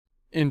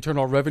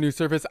Internal Revenue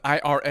Service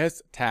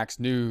IRS tax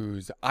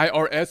news.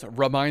 IRS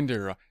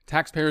reminder.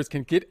 Taxpayers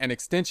can get an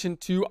extension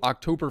to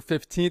October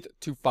 15th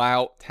to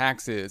file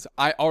taxes.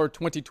 IR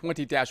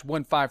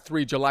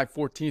 2020-153, July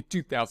 14th,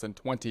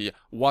 2020,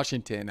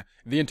 Washington.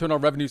 The Internal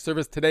Revenue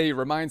Service today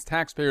reminds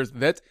taxpayers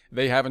that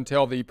they have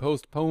until the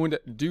postponed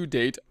due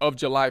date of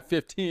July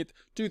 15th,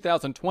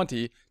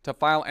 2020 to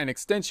file an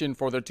extension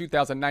for their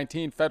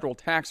 2019 federal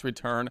tax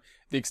return.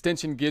 The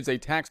extension gives a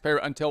taxpayer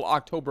until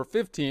October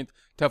 15th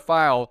to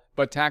file,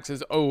 but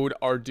taxes owed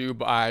are due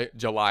by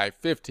July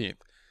 15th.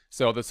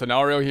 So the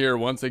scenario here,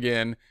 once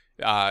again,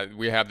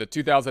 we have the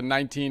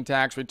 2019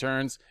 tax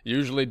returns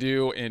usually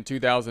due in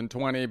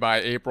 2020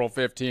 by April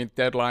 15th,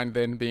 deadline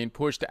then being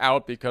pushed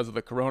out because of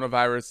the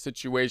coronavirus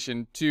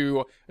situation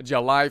to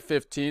July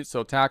 15th.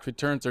 So tax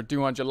returns are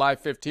due on July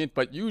 15th,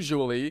 but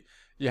usually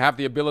you have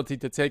the ability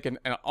to take an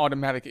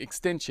automatic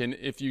extension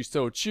if you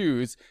so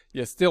choose.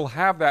 You still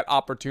have that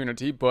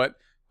opportunity, but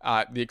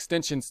the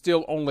extension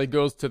still only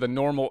goes to the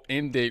normal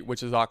end date,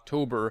 which is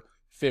October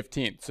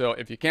 15th. So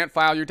if you can't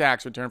file your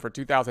tax return for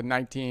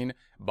 2019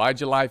 by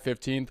July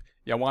 15th,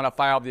 you want to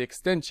file the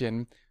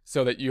extension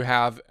so that you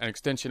have an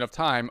extension of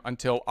time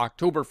until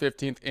October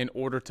 15th in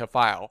order to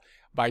file.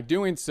 By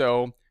doing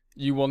so,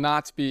 you will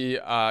not be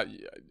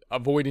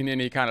avoiding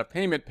any kind of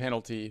payment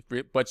penalty,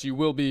 but you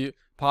will be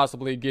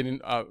possibly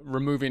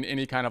removing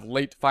any kind of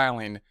late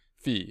filing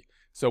fee.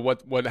 So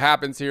what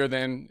happens here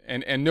then,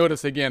 and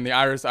notice again, the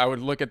IRS, I would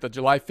look at the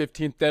July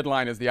 15th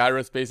deadline as the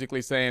IRS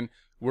basically saying,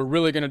 we're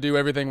really going to do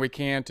everything we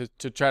can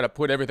to try to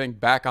put everything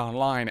back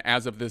online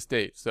as of this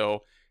date.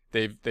 So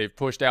they've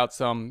pushed out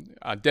some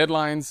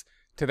deadlines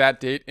to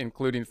that date,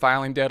 including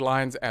filing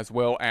deadlines as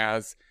well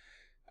as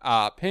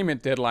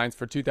payment deadlines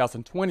for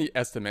 2020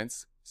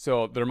 estimates.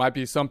 So there might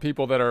be some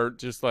people that are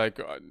just like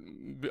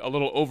a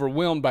little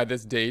overwhelmed by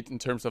this date in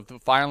terms of the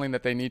filing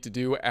that they need to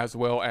do as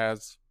well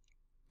as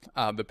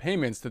the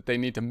payments that they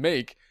need to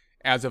make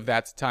as of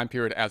that time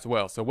period as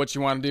well. So what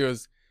you want to do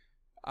is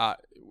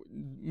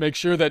make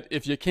sure that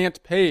if you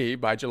can't pay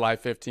by July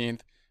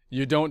 15th,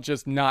 you don't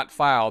just not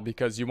file,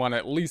 because you want to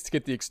at least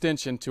get the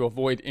extension to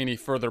avoid any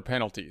further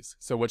penalties.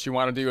 So what you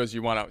want to do is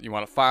you want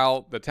to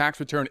file the tax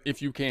return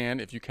if you can.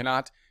 If you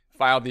cannot,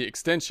 file the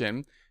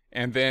extension,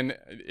 and then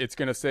it's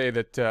going to say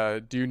that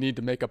do you need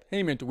to make a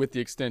payment with the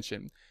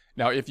extension.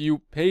 Now, if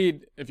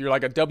you're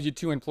like a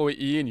W-2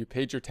 employee and you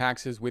paid your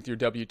taxes with your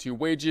W-2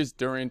 wages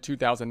during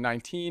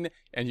 2019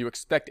 and you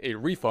expect a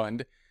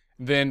refund,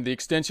 then the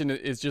extension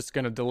is just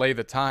going to delay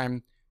the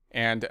time,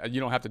 and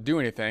you don't have to do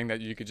anything. That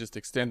you could just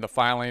extend the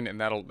filing,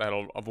 and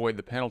that'll avoid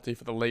the penalty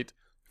for the late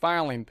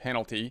filing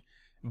penalty.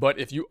 But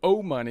if you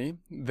owe money,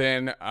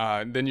 then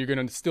you're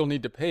going to still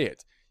need to pay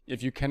it.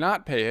 If you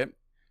cannot pay it,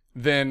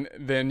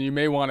 then you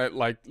may want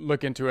to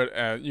look into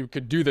it. You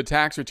could do the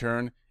tax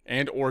return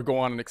and or go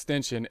on an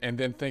extension, and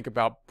then think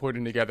about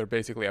putting together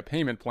basically a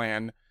payment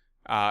plan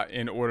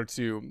in order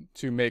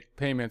to make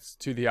payments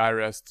to the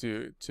IRS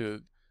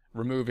to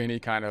remove any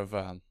kind of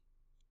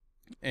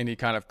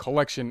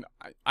collection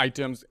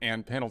items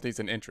and penalties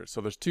and interest.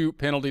 So there's two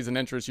penalties and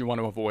interest you want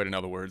to avoid, in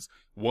other words.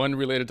 One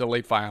related to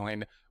late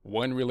filing,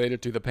 one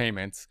related to the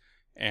payments.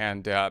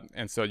 And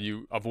so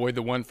you avoid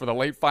the one for the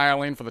late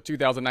filing for the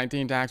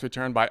 2019 tax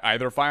return by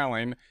either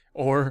filing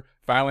or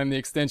filing the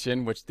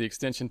extension, which the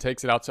extension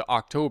takes it out to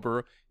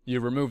October. You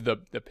remove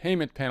the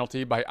payment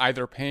penalty by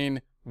either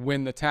paying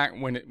when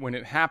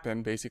it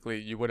happened. Basically,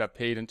 you would have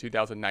paid in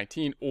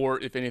 2019, or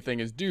if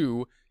anything is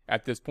due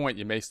at this point,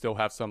 you may still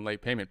have some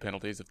late payment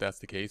penalties if that's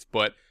the case,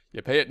 but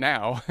you pay it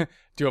now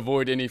to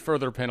avoid any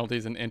further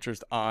penalties and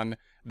interest on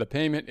the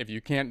payment. If you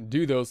can't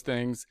do those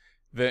things,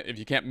 if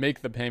you can't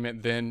make the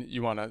payment, then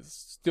you want to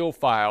still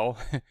file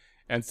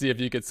and see if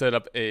you could set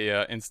up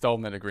a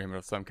installment agreement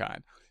of some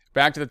kind.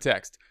 Back to the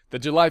text. The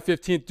July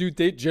 15th due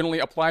date generally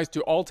applies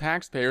to all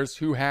taxpayers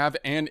who have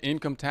an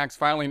income tax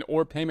filing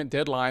or payment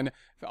deadline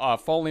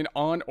falling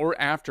on or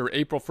after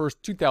April 1st,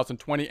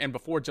 2020 and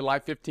before July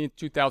 15th,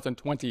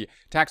 2020.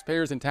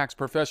 Taxpayers and tax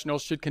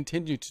professionals should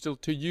continue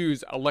to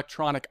use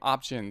electronic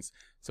options.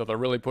 So they're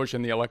really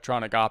pushing the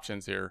electronic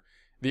options here.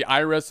 The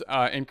IRS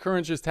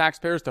encourages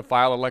taxpayers to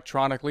file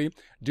electronically.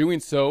 Doing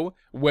so,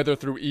 whether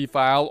through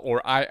e-file or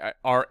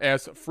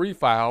IRS free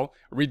file,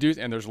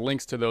 and there's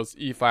links to those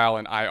e-file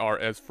and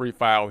IRS free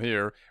file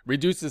here,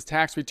 reduces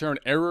tax return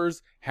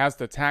errors, has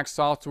the tax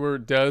software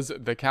does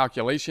the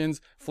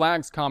calculations,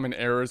 flags common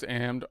errors,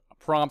 and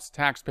prompts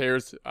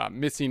taxpayers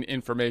missing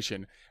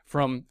information.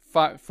 From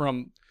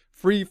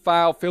free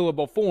file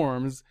fillable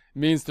forms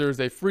means there's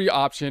a free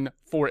option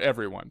for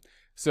everyone.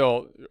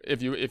 So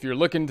if you're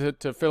looking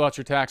to fill out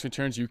your tax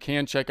returns, you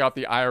can check out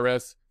the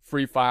IRS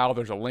free file.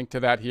 There's a link to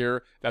that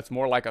here. That's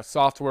more like a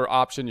software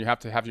option. You have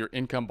to have your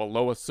income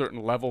below a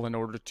certain level in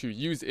order to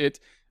use it,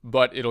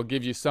 but it'll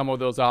give you some of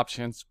those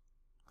options,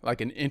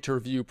 like an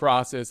interview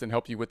process, and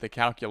help you with the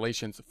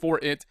calculations for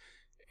it.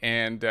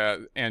 And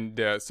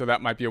so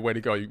that might be a way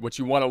to go. What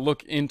you want to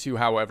look into,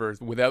 however,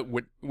 is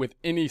with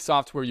any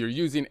software you're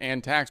using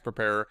and tax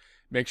preparer,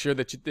 make sure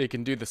that they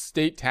can do the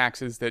state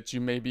taxes that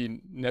you may be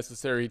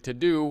necessary to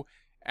do,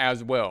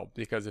 as well,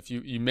 because if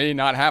you may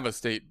not have a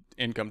state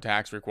income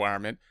tax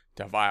requirement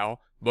to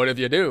file, but if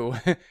you do,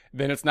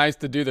 then it's nice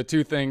to do the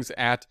two things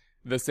at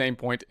the same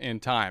point in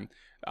time.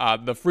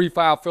 The free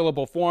file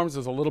fillable forms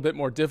is a little bit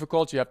more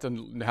difficult. You have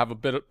to have a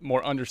bit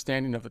more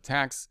understanding of the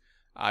tax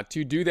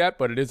to do that,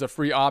 but it is a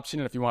free option.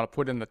 And if you want to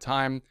put in the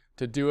time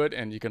to do it,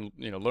 and you can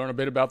learn a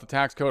bit about the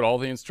tax code, all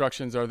the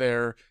instructions are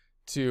there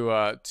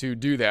to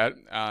do that.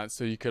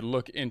 So you could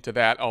look into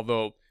that.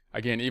 Although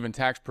again, even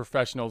tax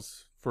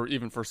professionals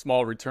for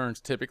small returns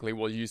typically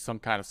will use some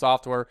kind of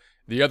software.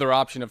 The other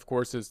option, of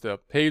course, is the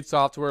paid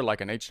software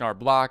like an H&R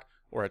Block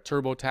or a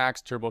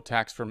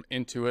TurboTax from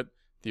Intuit,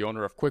 the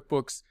owner of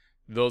QuickBooks.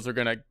 Those are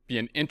going to be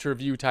an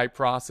interview type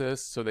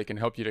process, so they can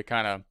help you to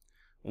kind of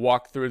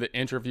walk through the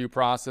interview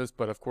process.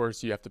 But of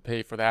course, you have to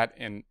pay for that,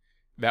 and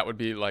that would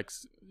be like,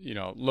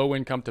 low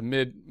income to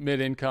mid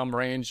income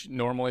range.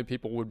 Normally,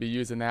 people would be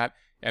using that.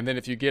 And then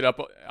if you get up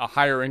a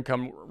higher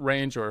income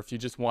range, or if you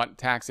just want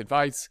tax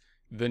advice,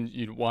 then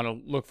you'd want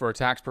to look for a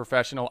tax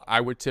professional.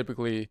 I would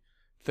typically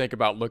think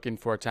about looking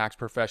for a tax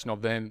professional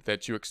then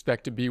that you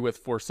expect to be with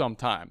for some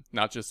time,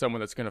 not just someone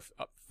that's going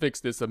to fix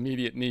this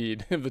immediate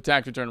need of the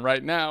tax return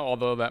right now,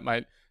 although that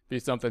might be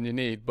something you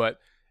need. But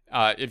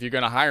if you're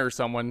going to hire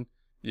someone,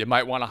 you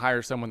might want to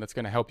hire someone that's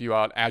going to help you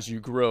out as you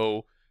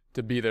grow,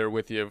 to be there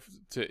with you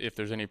if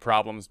there's any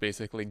problems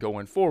basically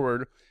going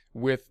forward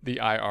with the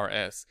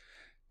IRS.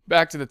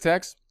 Back to the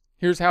text.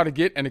 Here's how to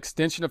get an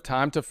extension of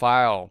time to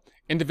file.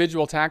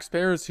 Individual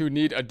taxpayers who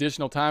need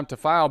additional time to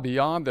file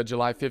beyond the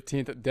July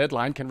 15th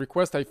deadline can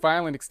request a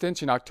filing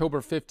extension October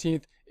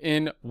 15th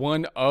in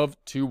one of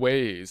two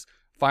ways.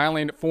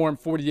 Filing Form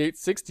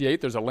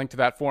 4868, there's a link to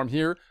that form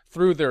here,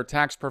 through their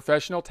tax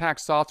professional,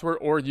 tax software,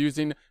 or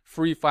using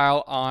Free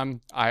File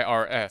on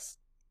IRS.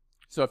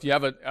 So if you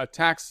have a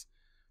tax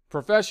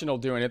professional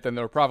doing it, then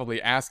they're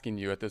probably asking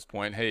you at this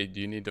point, hey, do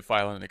you need to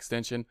file an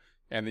extension?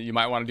 And you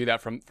might want to do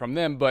that from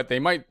them, but they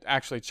might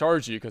actually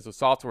charge you because the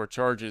software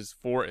charges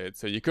for it.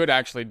 So you could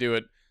actually do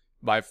it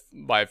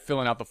by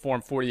filling out the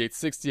Form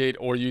 4868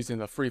 or using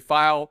the free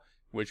file,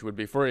 which would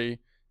be free,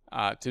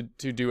 to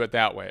do it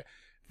that way.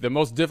 The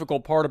most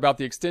difficult part about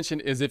the extension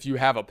is if you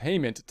have a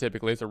payment.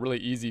 Typically, it's a really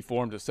easy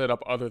form to set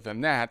up other than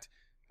that,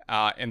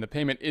 and the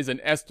payment is an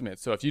estimate.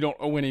 So if you don't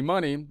owe any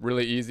money,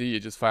 really easy, you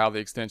just file the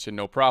extension,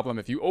 no problem.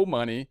 If you owe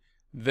money,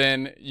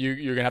 then you're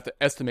going to have to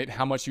estimate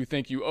how much you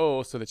think you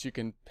owe so that you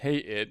can pay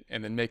it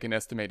and then make an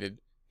estimated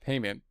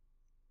payment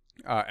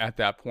at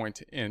that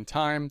point in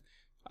time.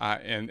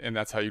 And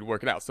that's how you'd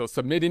work it out. So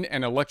submitting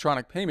an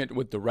electronic payment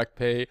with Direct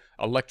Pay,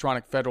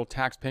 electronic federal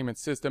tax payment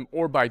system,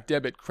 or by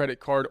debit, credit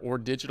card, or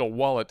digital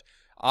wallet,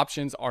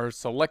 options are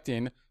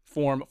selecting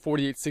Form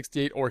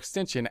 4868 or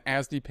extension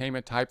as the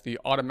payment type. The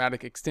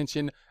automatic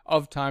extension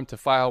of time to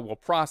file will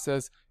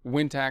process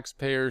when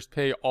taxpayers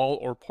pay all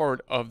or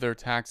part of their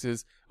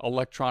taxes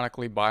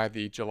electronically by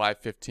the July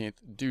 15th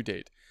due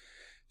date.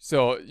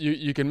 So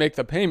you can make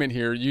the payment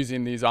here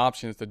using these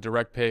options, the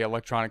direct pay,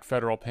 electronic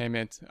federal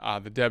payment,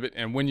 the debit.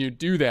 And when you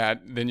do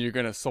that, then you're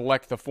going to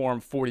select the Form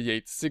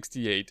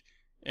 4868,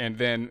 and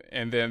then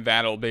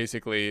that'll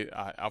basically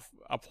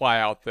apply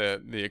out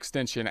the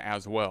extension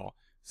as well.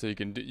 So you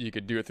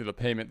could do it through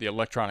the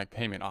electronic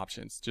payment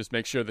options. Just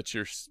make sure that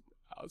you're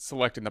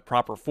selecting the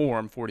proper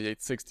form,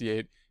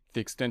 4868,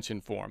 the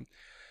extension form.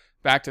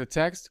 Back to the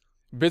text.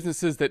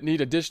 Businesses that need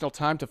additional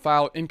time to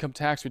file income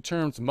tax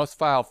returns must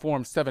file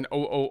Form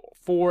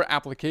 7004,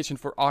 application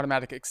for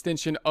automatic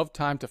extension of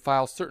time to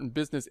file certain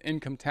business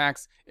income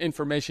tax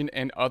information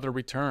and other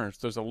returns.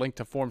 There's a link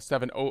to Form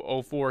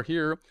 7004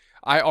 here.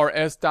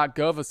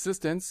 IRS.gov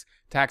assistance.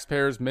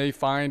 Taxpayers may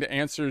find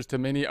answers to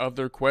many of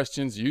their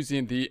questions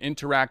using the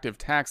Interactive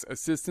Tax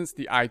Assistance,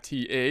 the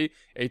ITA,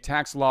 a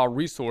tax law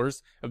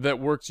resource that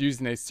works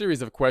using a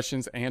series of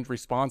questions and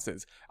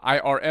responses.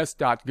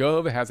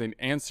 IRS.gov has an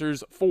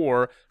answers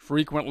for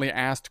frequently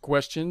asked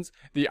questions.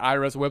 The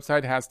IRS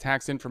website has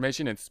tax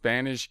information in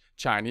Spanish,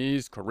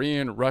 Chinese,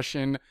 Korean,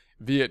 Russian,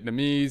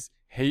 Vietnamese,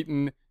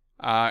 Haitian,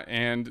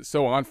 and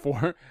so on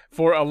for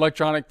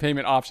electronic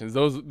payment options.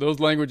 Those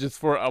languages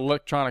for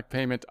electronic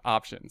payment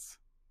options.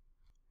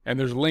 And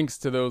there's links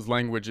to those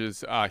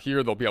languages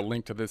here. There'll be a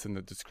link to this in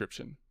the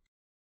description.